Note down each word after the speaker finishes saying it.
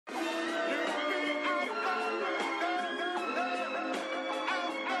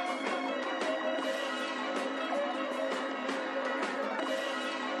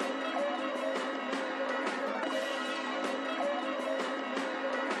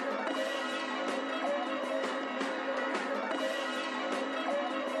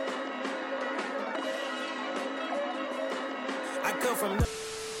come from the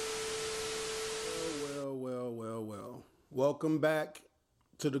Well. Welcome back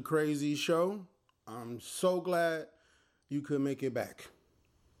to the Crayzees show. I'm so glad you could make it back.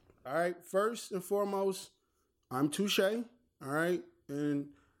 All right, first and foremost, I'm Touche. All right, and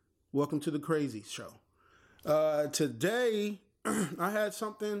welcome to the Crayzees show. Today, I had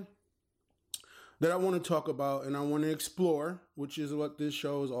something that I want to talk about and I want to explore, which is what this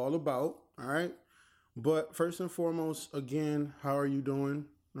show is all about. All right. But first and foremost, again, how are you doing?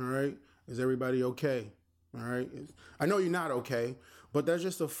 All right. Is everybody okay? All right. I know you're not okay, but that's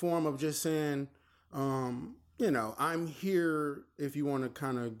just a form of just saying, I'm here if you want to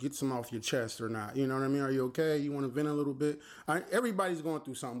kind of get some off your chest or not. You know what I mean? Are you okay? You want to vent a little bit? Everybody's going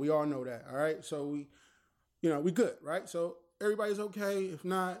through something. We all know that. All right. So we good, right? So everybody's okay. If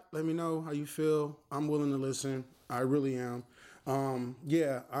not, let me know how you feel. I'm willing to listen. I really am.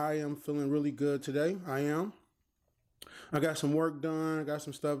 I am feeling really good today. I am. I got some work done. I got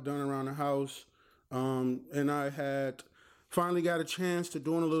some stuff done around the house. And I had finally got a chance to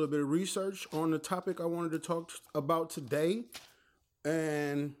doing a little bit of research on the topic I wanted to talk about today.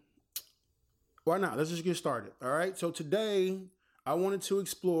 And why not? Let's just get started. All right. So today I wanted to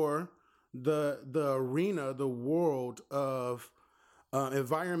explore the arena, the world of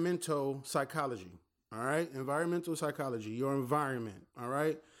environmental psychology. All right. Environmental psychology, your environment. All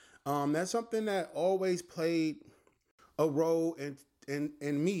right. That's something that always played a role in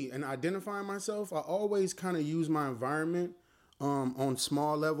me and identifying myself. I always kind of use my environment on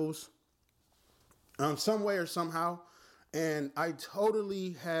small levels, some way or somehow. And I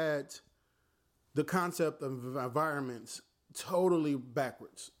totally had the concept of environments totally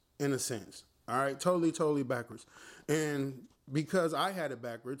backwards in a sense. All right. Totally backwards. And because I had it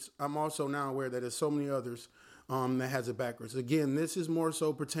backwards, I'm also now aware that there's so many others that has it backwards. Again, this is more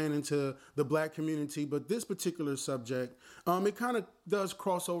so pertaining to the Black community, but this particular subject, it kind of does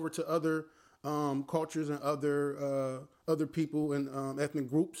cross over to other cultures and other people and ethnic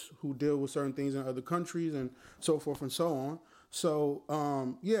groups who deal with certain things in other countries and so forth and so on. So,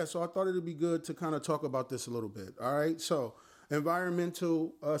 so I thought it'd be good to kind of talk about this a little bit. All right. So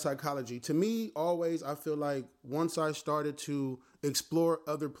environmental psychology. To me, always, I feel like once I started to explore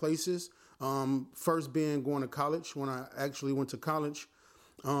other places, first being going to college, when I actually went to college,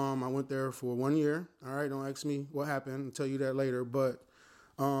 I went there for 1 year. All right. Don't ask me what happened. I'll tell you that later. But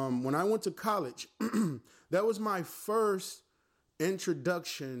when I went to college, that was my first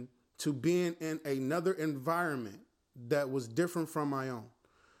introduction to being in another environment that was different from my own.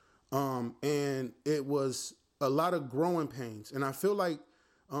 And it was a lot of growing pains. And I feel like,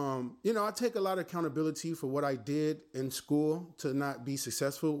 I take a lot of accountability for what I did in school to not be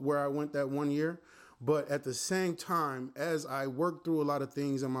successful where I went that 1 year. But at the same time, as I work through a lot of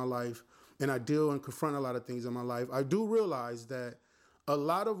things in my life and I deal and confront a lot of things in my life, I do realize that a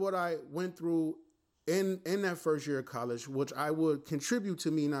lot of what I went through in that first year of college, which I would contribute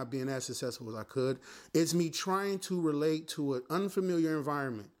to me not being as successful as I could, is me trying to relate to an unfamiliar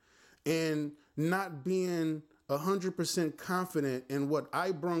environment and not being 100% confident in what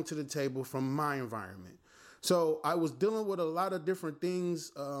I brought to the table from my environment. So I was dealing with a lot of different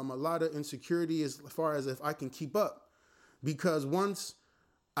things, a lot of insecurity as far as if I can keep up. Because once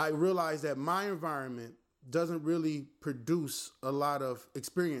I realized that my environment doesn't really produce a lot of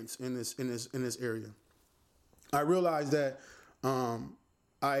experience in this area, I realized that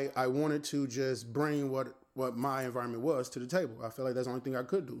I wanted to just bring what my environment was to the table. I felt like that's the only thing I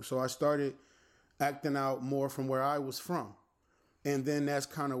could do. So I started acting out more from where I was from. And then that's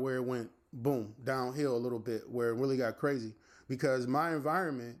kind of where it went, boom, downhill a little bit, where it really got crazy because my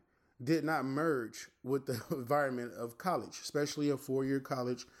environment did not merge with the environment of college, especially a 4-year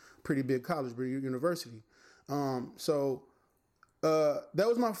college, pretty big university. So that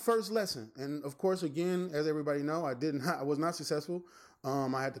was my first lesson. And of course, again, as everybody know, I was not successful.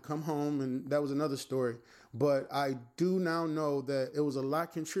 I had to come home and that was another story. But I do now know that it was a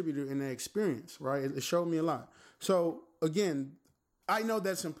lot contributed in that experience, right? It showed me a lot. So again, I know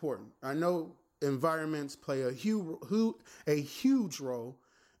that's important. I know environments play a huge role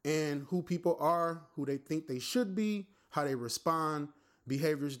in who people are, who they think they should be, how they respond,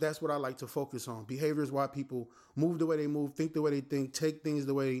 behaviors. That's what I like to focus on. Behaviors, why people move the way they move, think the way they think, take things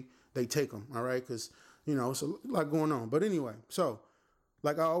the way they take them. All right. Because, it's a lot going on. But anyway, so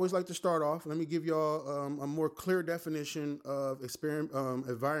like I always like to start off, let me give y'all a more clear definition of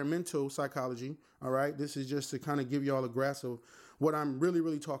environmental psychology. All right. This is just to kind of give y'all a grasp of what I'm really,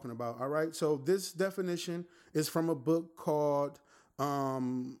 really talking about. All right. So this definition is from a book called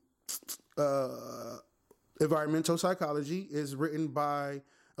Environmental Psychology. Is written by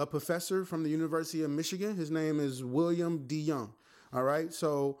a professor from the University of Michigan. His name is William D. Young. All right.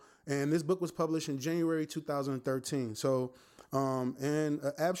 So, and this book was published in January 2013. So, and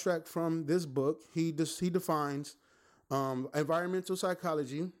an abstract from this book, he defines environmental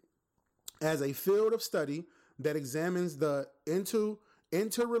psychology as a field of study that examines the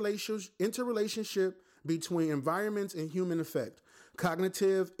interrelationship between environments and human effect,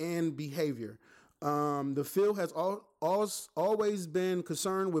 cognitive and behavior. The field has always been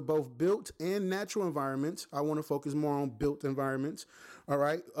concerned with both built and natural environments. I want to focus more on built environments. All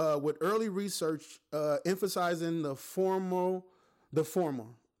right, with early research emphasizing the former,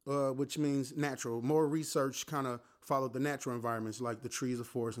 which means natural. More research kind of followed the natural environments like the trees, the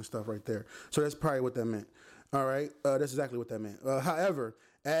forests, and stuff right there. So that's probably what that meant. All right, that's exactly what that meant. However,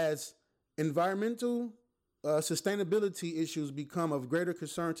 as environmental sustainability issues become of greater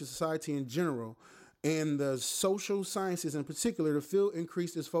concern to society in general, and the social sciences in particular, the field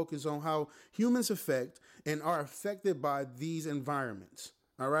increased its focus on how humans affect and are affected by these environments.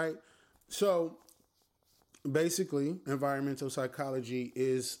 All right, so basically, environmental psychology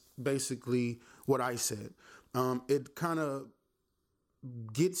is basically what I said. It kind of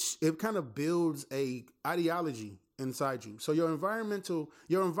builds a ideology inside you. So your environment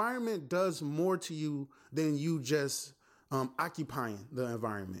does more to you than you just occupying the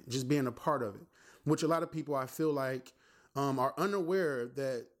environment, just being a part of it, which a lot of people I feel like are unaware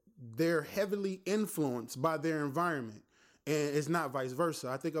that they're heavily influenced by their environment. And it's not vice versa.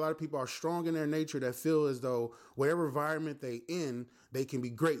 I think a lot of people are strong in their nature that feel as though whatever environment they in, they can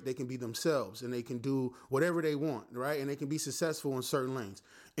be great, they can be themselves, and they can do whatever they want, right? And they can be successful in certain lanes.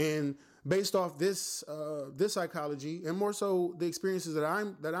 And based off this psychology, and more so the experiences that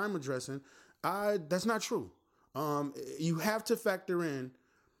I'm addressing, that's not true. You have to factor in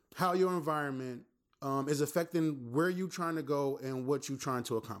how your environment is affecting where you're trying to go and what you're trying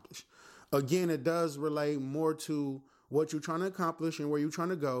to accomplish. Again, it does relate more to what you're trying to accomplish and where you're trying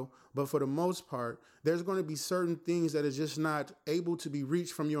to go. But for the most part, there's going to be certain things that is just not able to be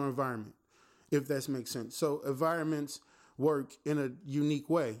reached from your environment, if that makes sense. So environments work in a unique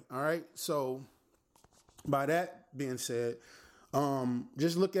way. All right. So by that being said,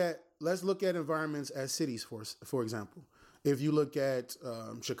 let's look at environments as cities, for example. If you look at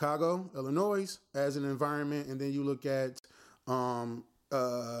Chicago, Illinois as an environment, and then you look at,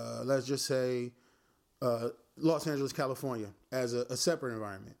 let's just say, Los Angeles, California as a separate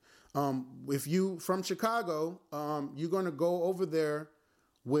environment. If you from Chicago, you're going to go over there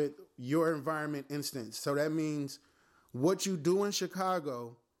with your environment instance. So that means what you do in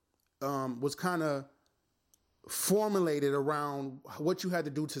Chicago was kind of formulated around what you had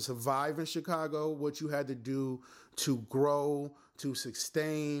to do to survive in Chicago, what you had to do to grow, to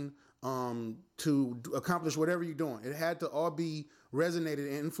sustain, to accomplish whatever you're doing. It had to all be resonated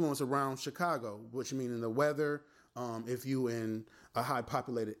and influenced around Chicago, which means the weather, if you in a high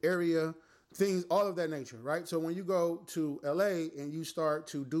populated area, things, all of that nature, right? So when you go to LA and you start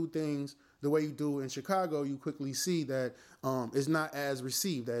to do things the way you do in Chicago, you quickly see that it's not as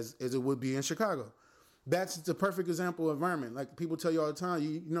received as it would be in Chicago. That's the perfect example of environment. Like people tell you all the time,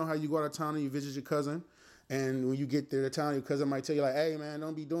 you know how you go out of town and you visit your cousin, and when you get there to town, your cousin might tell you like, hey man,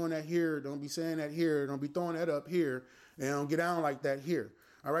 don't be doing that here, don't be saying that here, don't be throwing that up here, and don't get down like that here.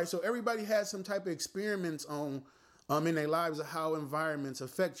 All right, so everybody has some type of experiments on in their lives of how environments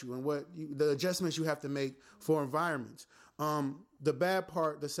affect you and the adjustments you have to make for environments.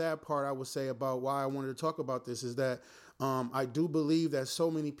 The sad part I would say about why I wanted to talk about this is that I do believe that so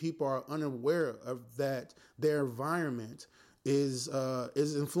many people are unaware of that their environment is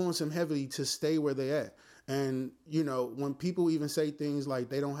influencing them heavily to stay where they at. And, you know, when people even say things like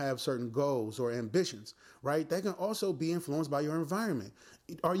they don't have certain goals or ambitions, right, that can also be influenced by your environment.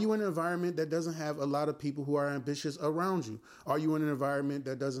 Are you in an environment that doesn't have a lot of people who are ambitious around you? Are you in an environment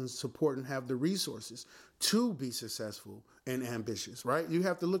that doesn't support and have the resources to be successful and ambitious, right? You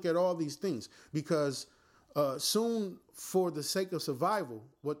have to look at all these things because soon, for the sake of survival,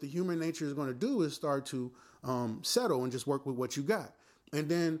 what the human nature is going to do is start to settle and just work with what you got. And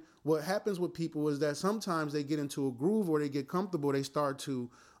then what happens with people is that sometimes they get into a groove or they get comfortable. They start to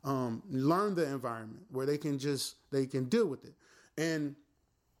learn the environment where they can deal with it. And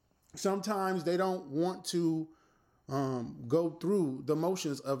sometimes they don't want to go through the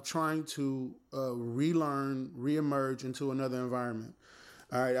motions of trying to relearn, reemerge into another environment.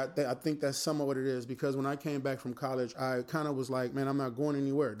 All right, I think that's somewhat what it is, because when I came back from college, I kind of was like, man, I'm not going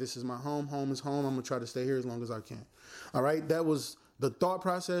anywhere. This is my home. Home is home. I'm going to try to stay here as long as I can. All right, that was the thought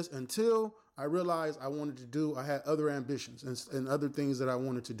process until I realized I had other ambitions and other things that I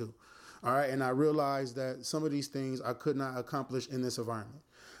wanted to do. All right, and I realized that some of these things I could not accomplish in this environment.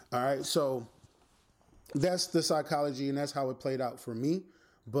 All right, so that's the psychology, and that's how it played out for me.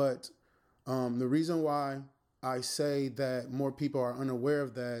 But the reason why I say that more people are unaware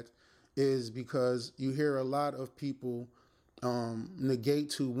of that is because you hear a lot of people negate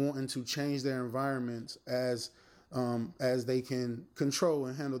to wanting to change their environments as they can control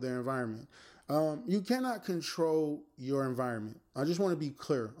and handle their environment. You cannot control your environment. I just want to be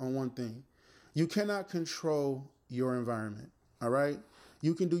clear on one thing. You cannot control your environment. All right.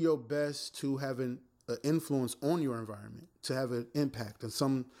 You can do your best to have an influence on your environment, to have an impact in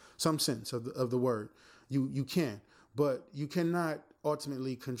some sense of the word. You can, but you cannot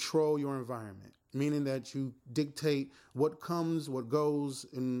ultimately control your environment, meaning that you dictate what comes, what goes,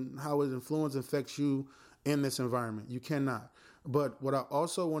 and how it influences and affects you in this environment. You cannot. But what I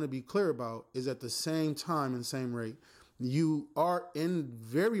also want to be clear about is at the same time and same rate, you are in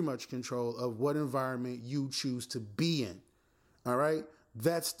very much control of what environment you choose to be in. All right?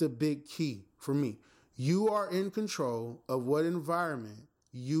 That's the big key for me. You are in control of what environment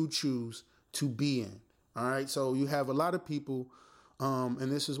you choose to be in. All right? So you have a lot of people,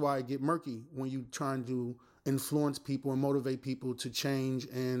 and this is why it get murky when you trying to influence people and motivate people to change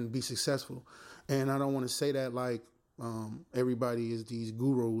and be successful. And I don't want to say that like everybody is these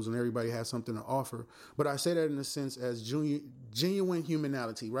gurus and everybody has something to offer. But I say that in a sense as genuine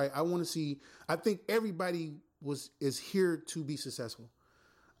humanity, right? I think everybody is here to be successful.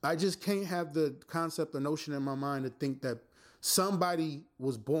 I just can't have the concept or notion in my mind to think that somebody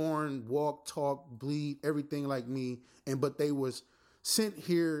was born, walk, talk, bleed, everything like me, but they was sent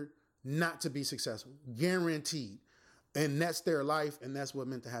here not to be successful, guaranteed. And that's their life, and that's what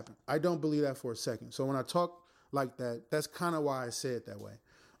meant to happen. I don't believe that for a second. So when I talk like that, that's kind of why I say it that way.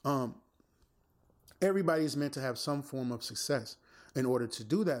 Everybody's meant to have some form of success. In order to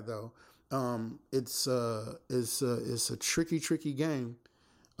do that, though, it's a tricky game,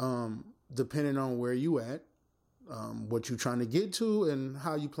 depending on where you at, what you're trying to get to, and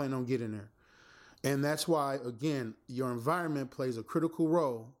how you plan on getting there. And that's why, again, your environment plays a critical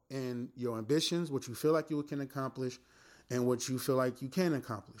role in your ambitions, what you feel like you can accomplish, and what you feel like you can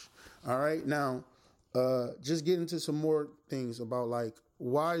accomplish. All right. Now, just get into some more things about like,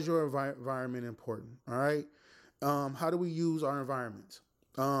 why is your environment important? All right. How do we use our environments?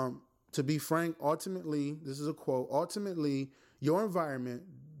 To be frank, ultimately, this is a quote, ultimately, your environment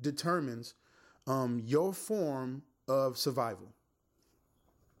determines your form of survival.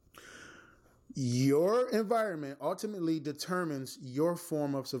 Your environment ultimately determines your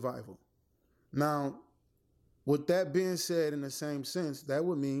form of survival. Now, with that being said, in the same sense, that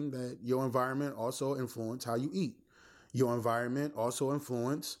would mean that your environment also influences how you eat. Your environment also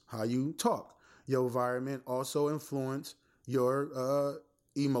influences how you talk. Your environment also influences your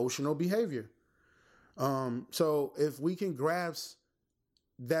emotional behavior. So if we can grasp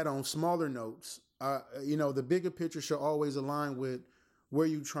that on smaller notes, the bigger picture should always align with where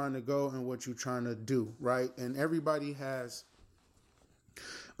you're trying to go and what you're trying to do, right? And everybody has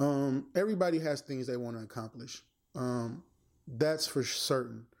things they want to accomplish. That's for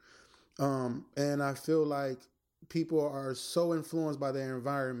certain. And I feel like people are so influenced by their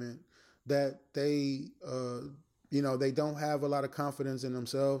environment that they don't have a lot of confidence in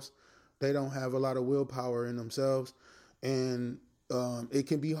themselves. They don't have a lot of willpower in themselves. And it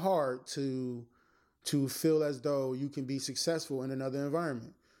can be hard to feel as though you can be successful in another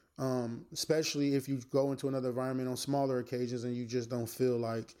environment, especially if you go into another environment on smaller occasions and you just don't feel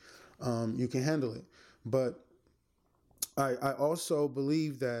like you can handle it. But I also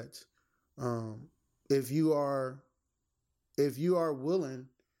believe that if you are willing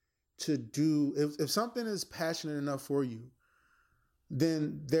to do, if something is passionate enough for you,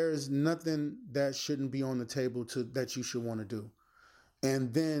 then there's nothing that shouldn't be on the table that you should want to do.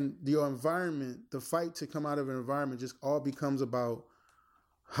 And then your environment, the fight to come out of an environment just all becomes about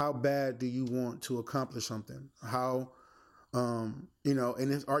how bad do you want to accomplish something? How, are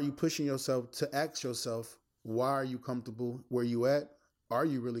you pushing yourself to ask yourself, why are you comfortable where you at? Are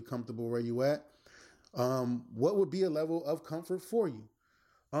you really comfortable where you at? What would be a level of comfort for you?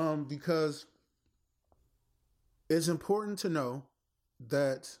 Because it's important to know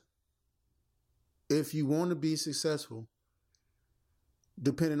that if you want to be successful,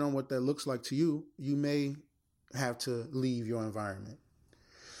 depending on what that looks like to you, you may have to leave your environment.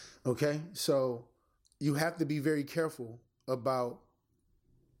 Okay? So you have to be very careful about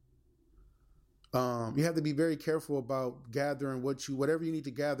gathering whatever you need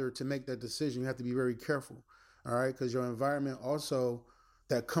to gather to make that decision. You have to be very careful. All right? Because your environment also,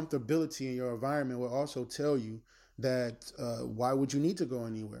 that comfortability in your environment will also tell you that why would you need to go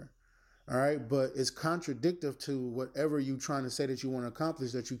anywhere? All right, but it's contradictory to whatever you're trying to say that you want to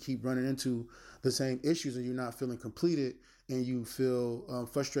accomplish, that you keep running into the same issues and you're not feeling completed and you feel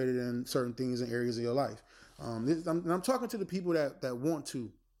frustrated in certain things and areas of your life. I'm talking to the people that want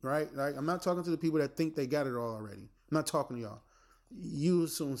to, right? I'm not talking to the people that think they got it all already. I'm not talking to y'all. You will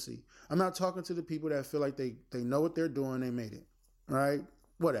soon see. I'm not talking to the people that feel like they know what they're doing, they made it, right?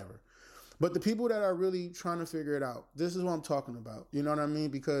 Whatever. But the people that are really trying to figure it out, this is what I'm talking about. You know what I mean?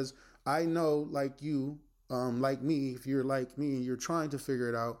 Because I know, like you, like me, if you're like me and you're trying to figure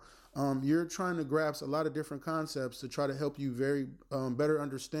it out, you're trying to grasp a lot of different concepts to try to help you better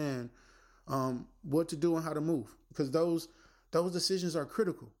understand what to do and how to move. Because those decisions are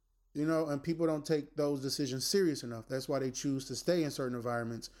critical, you know, and people don't take those decisions serious enough. That's why they choose to stay in certain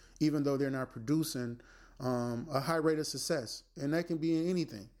environments, even though they're not producing a high rate of success. And that can be in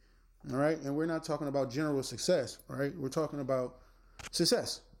anything. All right. And we're not talking about general success, right? We're talking about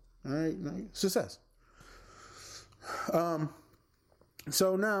success. All right. Success.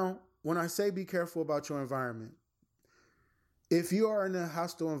 So now, when I say be careful about your environment, if you are in a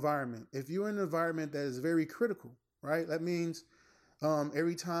hostile environment, if you're in an environment that is very critical, right? That means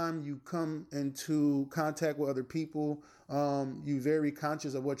every time you come into contact with other people, you're very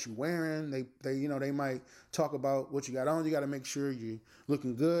conscious of what you're wearing. They might talk about what you got on. You got to make sure you're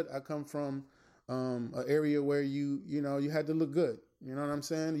looking good. I come from an area where you had to look good. You know what I'm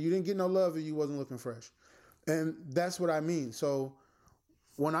saying? You didn't get no love if you wasn't looking fresh. And that's what I mean. So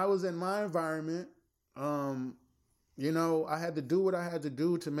when I was in my environment, I had to do what I had to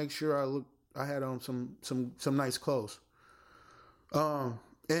do to make sure I had on some nice clothes.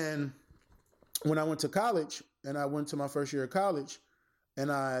 And when I went to college and I went to my first year of college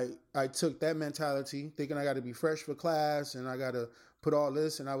and I took that mentality thinking I got to be fresh for class and I got to put all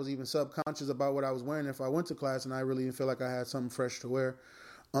this, and I was even subconscious about what I was wearing if I went to class, and I really didn't feel like I had something fresh to wear.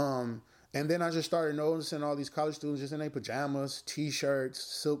 And then I just started noticing all these college students just in their pajamas, t-shirts,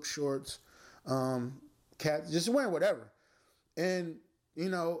 silk shorts, just wearing whatever. And,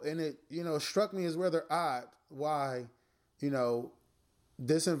 it struck me as rather odd why,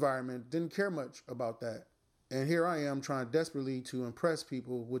 this environment didn't care much about that. And here I am trying desperately to impress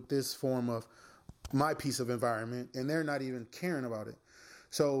people with this form of my piece of environment, and they're not even caring about it.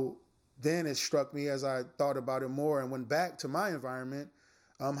 So then it struck me as I thought about it more and went back to my environment,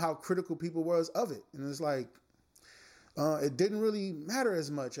 how critical people was of it. And it's like, it didn't really matter as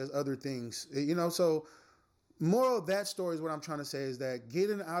much as other things, so moral of that story is what I'm trying to say is that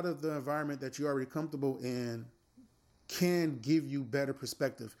getting out of the environment that you're already comfortable in can give you better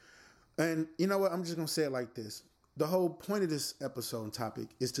perspective. And you know what? I'm just going to say it like this. The whole point of this episode and topic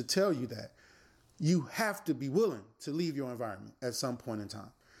is to tell you that you have to be willing to leave your environment at some point in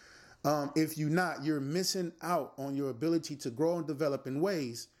time. If you're not, you're missing out on your ability to grow and develop in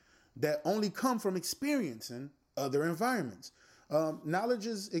ways that only come from experiencing other environments. Knowledge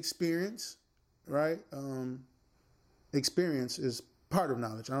is experience, right? Experience is part of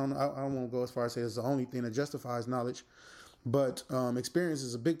knowledge. I don't want to go as far as say it's the only thing that justifies knowledge, but experience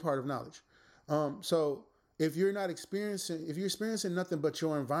is a big part of knowledge. So if you're experiencing nothing but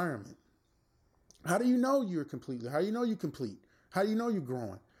your environment, how do you know you're completely? How do you know you're complete? How do you know you're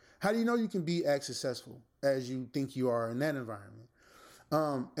growing? How do you know you can be as successful as you think you are in that environment?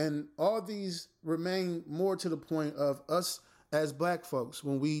 And all these remain more to the point of us as Black folks.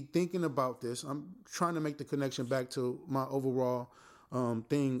 When we thinking about this, I'm trying to make the connection back to my overall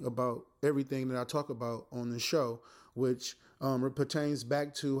thing about everything that I talk about on the show, which pertains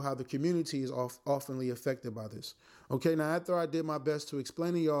back to how the community is oftenly affected by this. Okay, now after I did my best to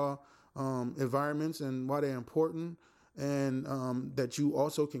explain to y'all environments and why they're important, and that you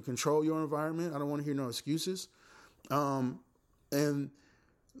also can control your environment. I don't want to hear no excuses. And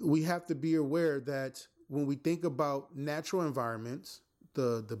we have to be aware that when we think about natural environments,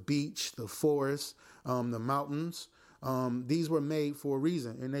 the beach, the forest, the mountains, these were made for a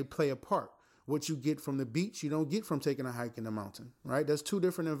reason, and they play a part. What you get from the beach, you don't get from taking a hike in the mountain, right? That's two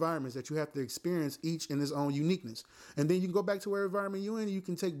different environments that you have to experience, each in its own uniqueness. And then you can go back to where environment you're in, and you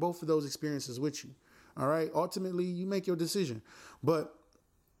can take both of those experiences with you. All right. Ultimately, you make your decision. But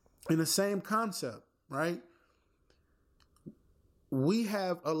in the same concept, right? We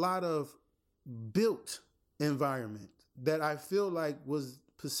have a lot of built environment that I feel like was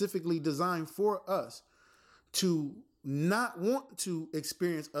specifically designed for us to not want to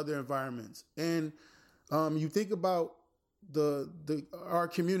experience other environments. And you think about our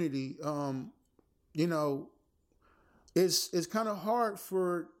community, it's kind of hard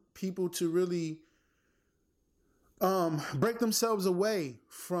for people to really break themselves away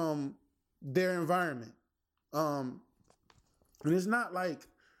from their environment. And it's not like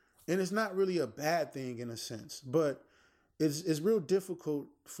And it's not really a bad thing in a sense, but it's real difficult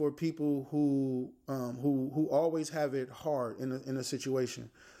for people who always have it hard in a situation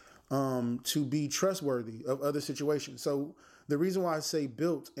to be trustworthy of other situations. So the reason why I say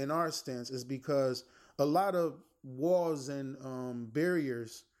built in our stance is because a lot of walls and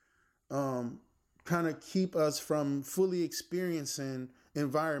barriers kind of keep us from fully experiencing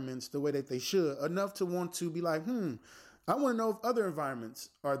environments the way that they should, enough to want to be like, I want to know if other environments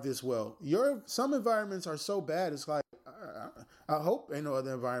are this well. Some environments are so bad, it's like, I hope ain't no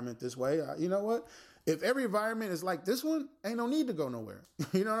other environment this way. You know what? If every environment is like this one, ain't no need to go nowhere.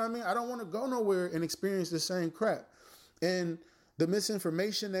 You know what I mean? I don't want to go nowhere and experience the same crap. And the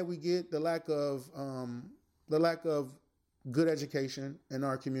misinformation that we get, the lack of good education in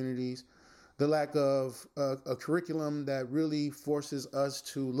our communities, the lack of a curriculum that really forces us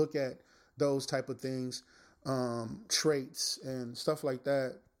to look at those type of things, traits and stuff like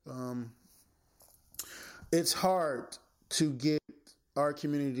that. It's hard to get our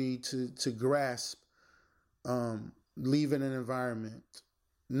community to grasp leaving an environment,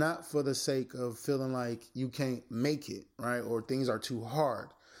 not for the sake of feeling like you can't make it, right? Or things are too hard.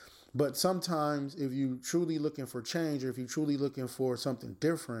 But sometimes if you truly looking for change, or if you're truly looking for something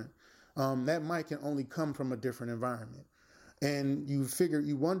different, that might can only come from a different environment. And you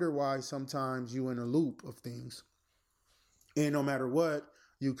wonder why sometimes you in a loop of things. And no matter what,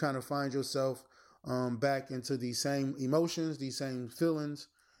 you kind of find yourself back into these same emotions, these same feelings.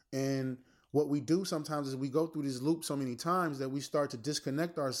 And what we do sometimes is we go through this loop so many times that we start to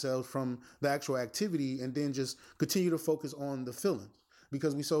disconnect ourselves from the actual activity and then just continue to focus on the feelings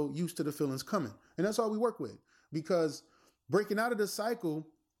because we're so used to the feelings coming. And that's all we work with, because breaking out of the cycle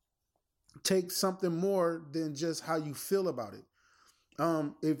takes something more than just how you feel about it.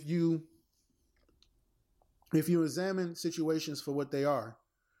 If you examine situations for what they are,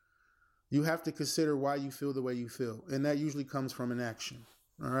 you have to consider why you feel the way you feel. And that usually comes from an action.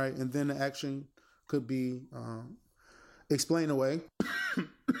 All right. And then the action could be explained away,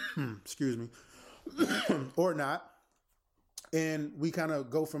 excuse me, or not. And we kind of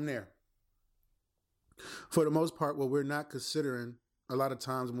go from there. For the most part, what we're not considering a lot of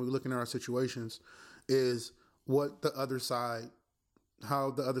times when we're looking at our situations is what the other side,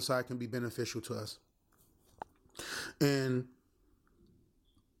 how the other side can be beneficial to us. And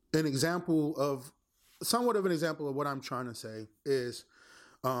somewhat of an example of what I'm trying to say is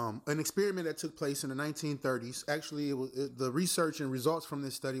an experiment that took place in the 1930s. Actually, the research and results from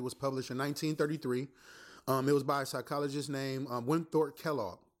this study was published in 1933. It was by a psychologist named Winthrop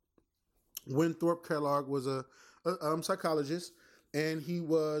Kellogg. Winthrop Kellogg was a psychologist, and he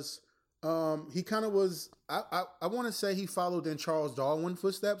kind of was, I want to say he followed in Charles Darwin's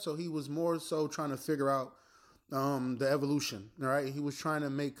footsteps. So he was more so trying to figure out the evolution, right? He was trying to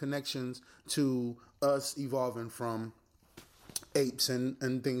make connections to us evolving from apes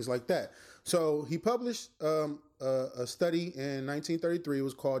and things like that. So he published a study in 1933. It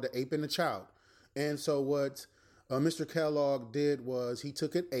was called The Ape and the Child. And so what Mr. Kellogg did was he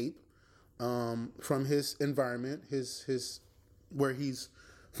took an ape from his environment, his where he's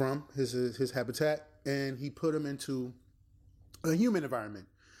from, his habitat, and he put him into a human environment.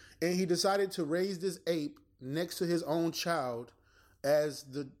 And he decided to raise this ape next to his own child as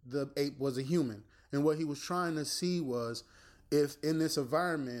the ape was a human. And what he was trying to see was if in this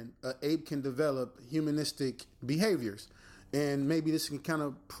environment, an ape can develop humanistic behaviors. And maybe this can kind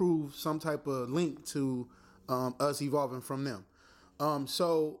of prove some type of link to us evolving from them.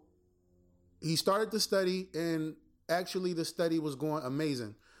 So he started the study, and actually the study was going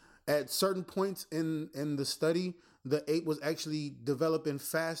amazing. At certain points in the study, the ape was actually developing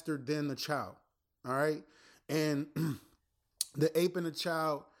faster than the child. All right. And the ape and the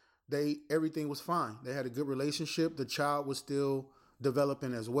child, everything was fine. They had a good relationship. The child was still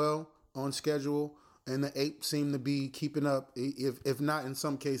developing as well on schedule. And the ape seemed to be keeping up, if not in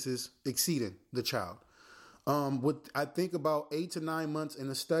some cases, exceeding the child. With I think about 8 to 9 months in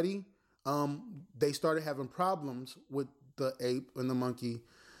the study, they started having problems with the ape and the monkey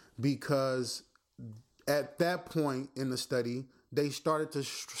because at that point in the study, they started to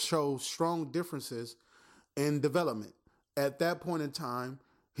show strong differences in development. At that point in time,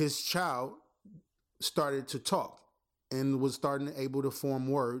 his child started to talk and was starting able to form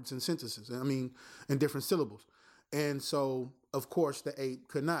words and sentences. In different syllables. And so, of course, the ape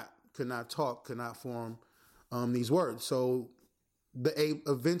could not talk, could not form these words. So the ape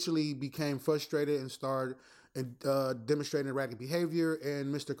eventually became frustrated and started demonstrating erratic behavior.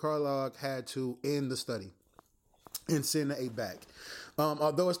 And Mr. Kellogg had to end the study and send the ape back.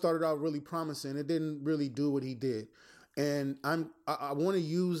 Although it started out really promising, it didn't really do what he did. And I want to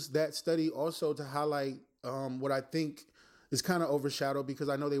use that study also to highlight what I think is kind of overshadowed, because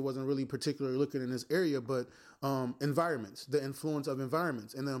I know they wasn't really particularly looking in this area, but environments, the influence of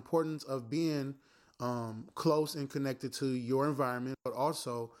environments, and the importance of being close and connected to your environment, but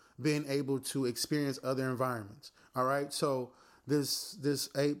also being able to experience other environments. All right, so this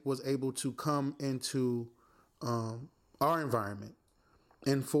ape was able to come into our environment,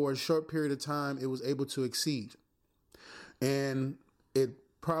 and for a short period of time, it was able to exceed, and it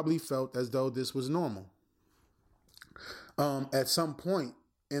probably felt as though this was normal. At some point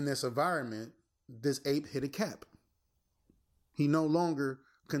in this environment, this ape hit a cap. He no longer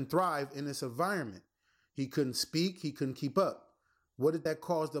can thrive in this environment. He couldn't speak. He couldn't keep up. What did that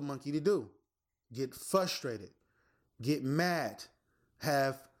cause the monkey to do? Get frustrated, get mad,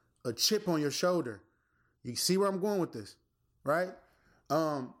 have a chip on your shoulder. You see where I'm going with this, right?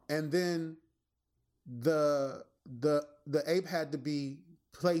 And then the ape had to be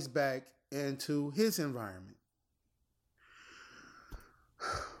placed back into his environment.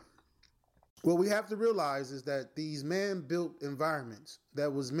 What we have to realize is that these man-built environments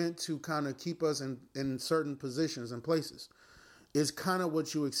that was meant to kind of keep us in certain positions and places is kind of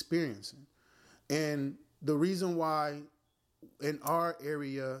what you're experiencing. And the reason why in our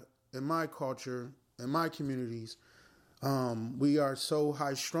area, in my culture, in my communities, we are so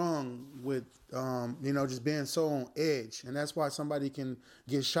high strung with, just being so on edge. And that's why somebody can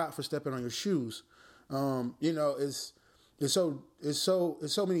get shot for stepping on your shoes. It's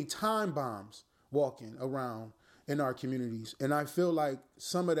so many time bombs walking around in our communities, and I feel like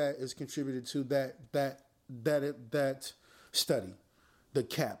some of that is contributed to that study, the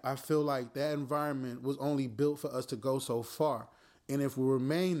cap. I feel like that environment was only built for us to go so far, and if we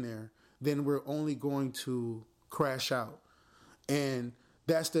remain there, then we're only going to crash out. And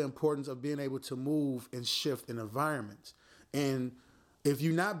that's the importance of being able to move and shift in environments. And if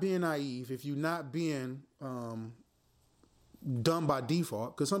you're not being naive, if you're not being dumb by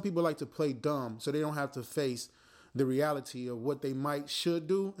default, because some people like to play dumb so they don't have to face the reality of what they should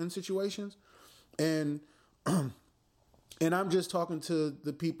do in situations. And and I'm just talking to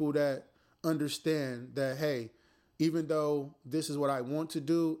the people that understand that, hey, even though this is what I want to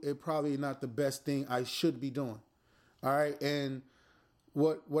do, it probably not the best thing I should be doing. All right. And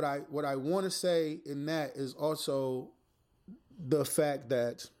what I want to say in that is also the fact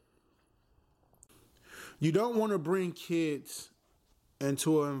that you don't want to bring kids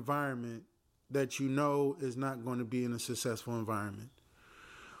into an environment that you know is not going to be in a successful environment.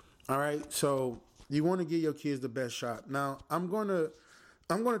 All right, so you want to give your kids the best shot. Now, I'm going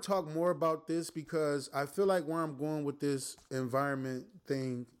to talk more about this because I feel like where I'm going with this environment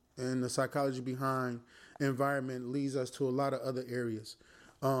thing and the psychology behind environment leads us to a lot of other areas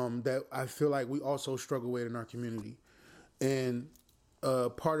that I feel like we also struggle with in our community. And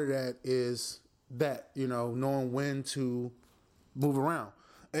part of that is that, knowing when to move around.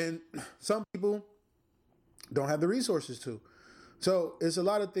 And some people don't have the resources to. So it's a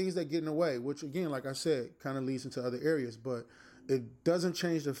lot of things that get in the way, which again, like I said, kind of leads into other areas, but it doesn't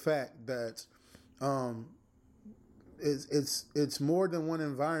change the fact that it's more than one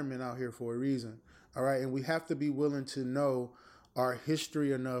environment out here for a reason. All right. And we have to be willing to know our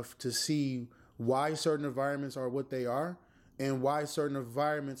history enough to see why certain environments are what they are, and why certain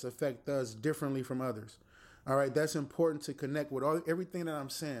environments affect us differently from others. All right, that's important to connect with everything that I'm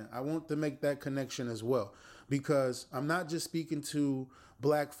saying. I want to make that connection as well, because I'm not just speaking to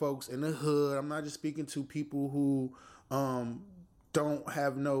black folks in the hood. I'm not just speaking to people who don't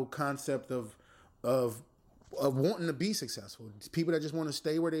have no concept of wanting to be successful. It's people that just want to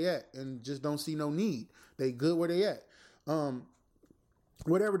stay where they at and just don't see no need. They good where they at.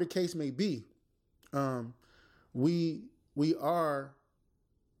 Whatever the case may be, we are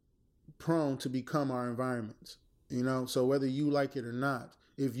prone to become our environments, so whether you like it or not,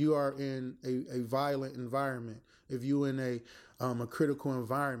 if you are in a violent environment, if you're in a critical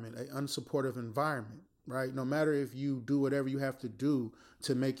environment, an unsupportive environment, right? No matter if you do whatever you have to do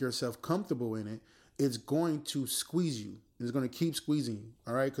to make yourself comfortable in it, it's going to squeeze you. It's going to keep squeezing you,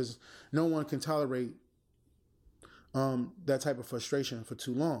 all right? Because no one can tolerate that type of frustration for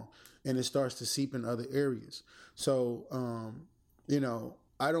too long, and it starts to seep in other areas. So,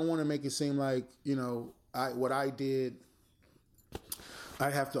 I don't want to make it seem like, what I did, I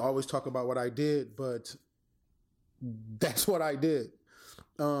have to always talk about what I did, but that's what I did.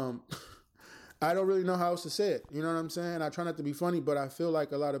 I don't really know how else to say it. You know what I'm saying? I try not to be funny, but I feel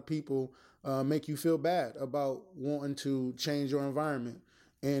like a lot of people make you feel bad about wanting to change your environment.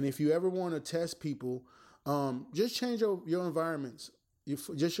 And if you ever want to test people, just change your environments.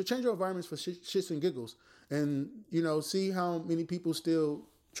 Just change your environments for shits and giggles and, see how many people still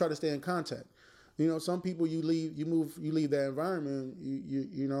try to stay in contact. Some people you leave that environment,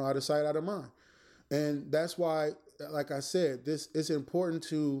 out of sight, out of mind. And that's why, like I said, it's important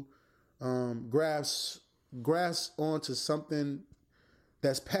to grasp onto something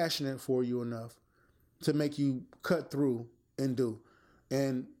that's passionate for you enough to make you cut through and do.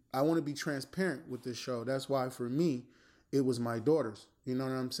 And I want to be transparent with this show. That's why for me, it was my daughters. You know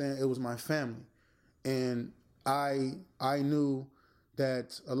what I'm saying? It was my family. And I knew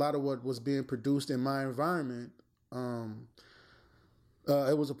that a lot of what was being produced in my environment, it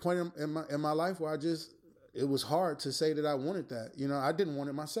was a point in my life where it was hard to say that I wanted that. I didn't want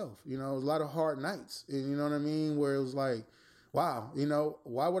it myself. It was a lot of hard nights. You know what I mean? Where it was like, wow,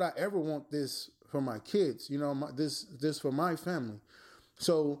 why would I ever want this for my kids? This for my family.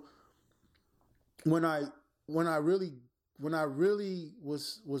 So when I really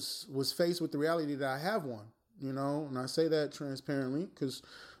was faced with the reality that I have one, and I say that transparently because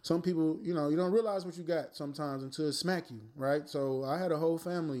some people, you don't realize what you got sometimes until it smack you, right? So I had a whole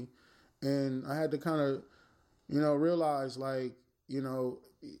family, and I had to kind of, realize like,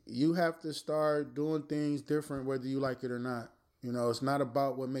 you have to start doing things different whether you like it or not. It's not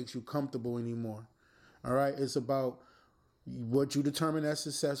about what makes you comfortable anymore. All right, it's about what you determine as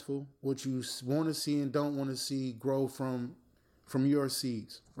successful, what you want to see and don't want to see grow from your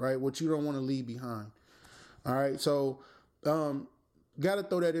seeds, right? What you don't want to leave behind. All right, so got to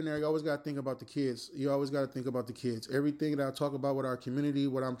throw that in there. You always got to think about the kids. Everything that I talk about with our community,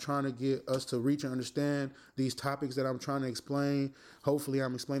 what I'm trying to get us to reach and understand, these topics that I'm trying to explain, hopefully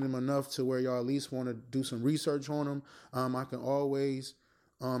I'm explaining them enough to where y'all at least want to do some research on them. I can always,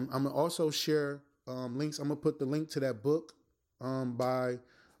 I'm going to also share links. I'm going to put the link to that book by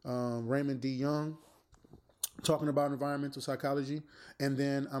Raymond D. Young, talking about environmental psychology. And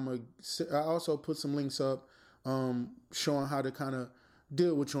then I also put some links up showing how to kind of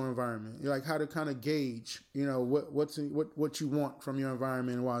deal with your environment, like how to kind of gauge, what you want from your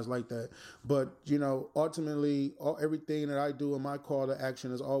environment and why it's like that. But, ultimately, everything that I do in my call to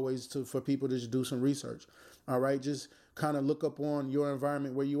action is always for people to just do some research. All right, just kind of look up on your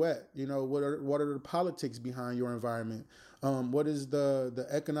environment where you at. What are the politics behind your environment? What is the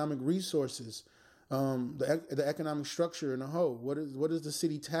economic resources? The economic structure in a whole. What is the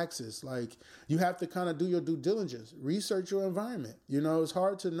city taxes? Like, you have to kind of do your due diligence, research your environment. It's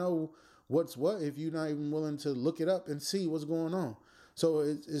hard to know what's what if you're not even willing to look it up and see what's going on. So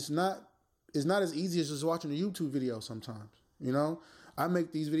it's not as easy as just watching a YouTube video sometimes. I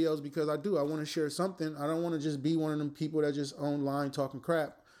make these videos because I want to share something. I don't want to just be one of them people that just online talking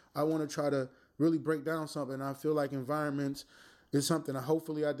crap. I want to try to really break down something. I feel like environments is something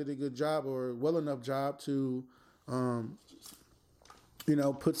hopefully I did a good job or well enough job to,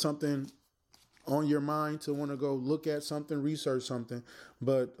 put something on your mind to want to go look at something, research something.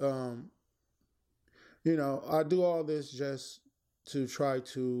 But, I do all this just to try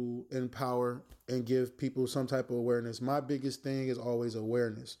to empower and give people some type of awareness. My biggest thing is always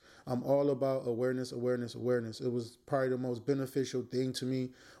awareness. I'm all about awareness. It was probably the most beneficial thing to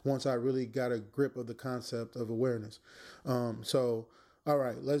me once I really got a grip of the concept of awareness. So, all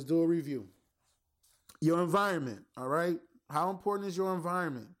right, let's do a review. Your environment, all right? How important is your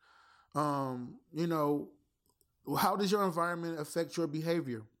environment? How does your environment affect your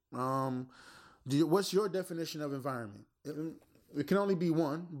behavior? What's your definition of environment? It can only be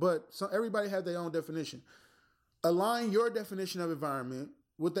one, but everybody has their own definition. Align your definition of environment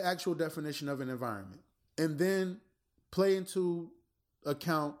with the actual definition of an environment, and then play into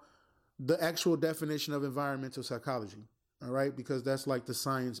account the actual definition of environmental psychology, all right? Because that's like the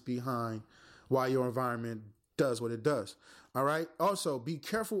science behind why your environment does what it does, all right? Also, be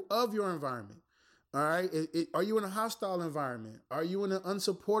careful of your environment, all right? Are you in a hostile environment? Are you in an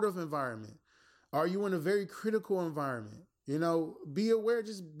unsupportive environment? Are you in a very critical environment? Be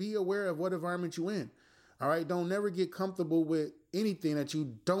aware of what environment you're in. All right. Don't never get comfortable with anything that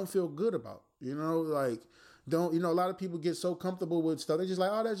you don't feel good about. A lot of people get so comfortable with stuff. They're just like,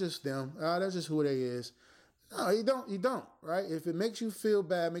 oh, that's just them. Oh, that's just who they is. No, you don't. Right. If it makes you feel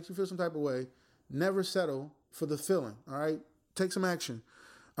bad, makes you feel some type of way, never settle for the feeling. All right. Take some action.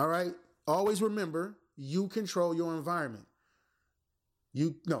 All right. Always remember, you control your environment.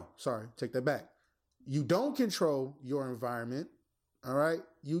 Take that back. You don't control your environment, all right?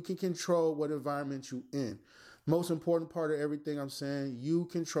 You can control what environment you're in. Most important part of everything I'm saying, you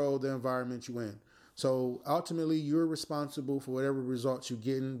control the environment you're in. So ultimately, you're responsible for whatever results you're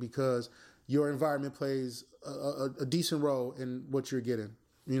getting because your environment plays a decent role in what you're getting,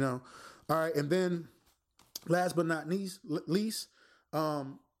 All right, and then last but not least,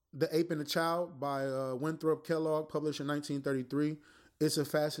 The Ape and the Child by Winthrop Kellogg, published in 1933. It's a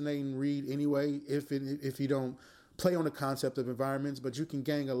fascinating read anyway, if you don't play on the concept of environments, but you can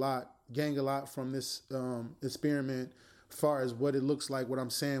gain a lot from this experiment as far as what it looks like, what I'm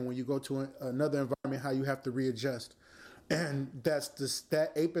saying, when you go to another environment, how you have to readjust. And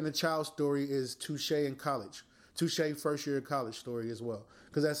that Ape and the Child story is Touche in college. Touche first year of college story as well,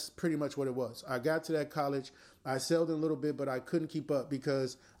 because that's pretty much what it was. I got to that college, I sailed in a little bit, but I couldn't keep up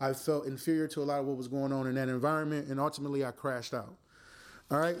because I felt inferior to a lot of what was going on in that environment, and ultimately I crashed out.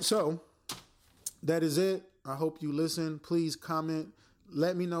 All right, so that is it. I hope you listen. Please comment.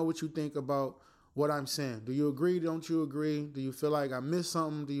 Let me know what you think about what I'm saying. Do you agree? Don't you agree? Do you feel like I missed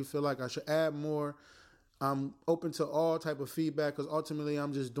something? Do you feel like I should add more? I'm open to all type of feedback, because ultimately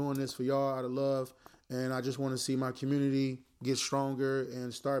I'm just doing this for y'all out of love, and I just want to see my community get stronger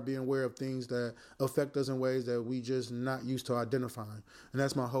and start being aware of things that affect us in ways that we just not used to identifying. And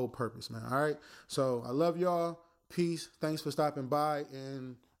that's my whole purpose, man. All right. So I love y'all. Peace. Thanks for stopping by,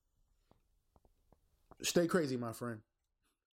 and stay crazy, my friend.